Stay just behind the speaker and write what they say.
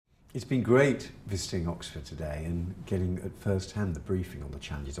It's been great visiting Oxford today and getting at first hand the briefing on the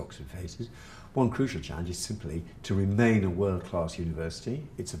challenges Oxford faces. One crucial challenge is simply to remain a world-class university.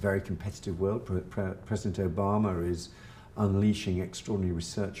 It's a very competitive world. President Obama is unleashing extraordinary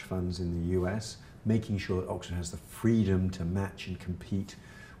research funds in the US, making sure that Oxford has the freedom to match and compete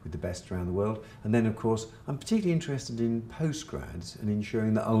with the best around the world. And then, of course, I'm particularly interested in postgrads and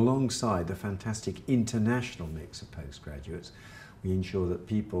ensuring that alongside the fantastic international mix of postgraduates, we ensure that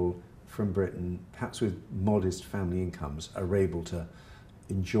people from Britain, perhaps with modest family incomes, are able to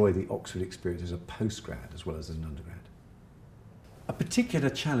enjoy the Oxford experience as a postgrad as well as an undergrad. A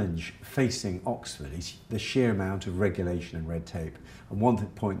particular challenge facing Oxford is the sheer amount of regulation and red tape. And one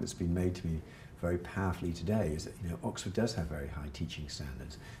point that's been made to me very powerfully today is that Oxford does have very high teaching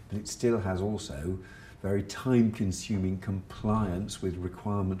standards, but it still has also very time-consuming compliance with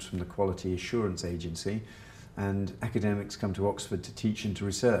requirements from the Quality Assurance Agency, and academics come to Oxford to teach and to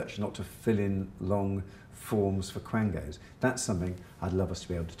research, not to fill in long forms for quangos. That's something I'd love us to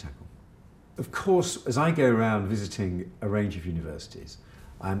be able to tackle. Of course, as I go around visiting a range of universities,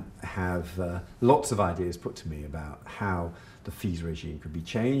 I have lots of ideas put to me about how the fees regime could be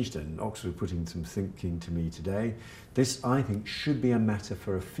changed, and Oxford putting some thinking to me today. This, I think, should be a matter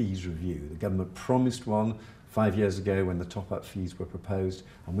for a fees review. The government promised one 5 years ago when the top-up fees were proposed,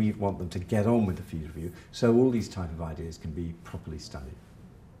 and we want them to get on with the fees review so all these type of ideas can be properly studied.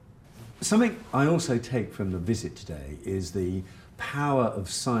 Something I also take from the visit today is the power of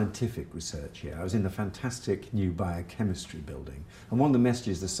scientific research here. I was in the fantastic new biochemistry building, and one of the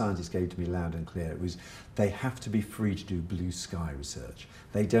messages the scientists gave to me loud and clear was they have to be free to do blue sky research.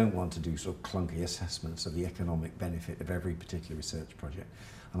 They don't want to do sort of clunky assessments of the economic benefit of every particular research project.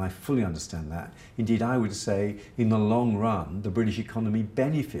 And I fully understand that. Indeed, I would say in the long run, the British economy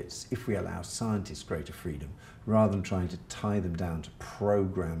benefits if we allow scientists greater freedom rather than trying to tie them down to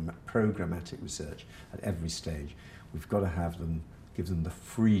programmatic research at every stage. We've got to give them the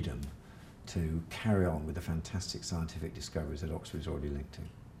freedom to carry on with the fantastic scientific discoveries that Oxford is already linked to.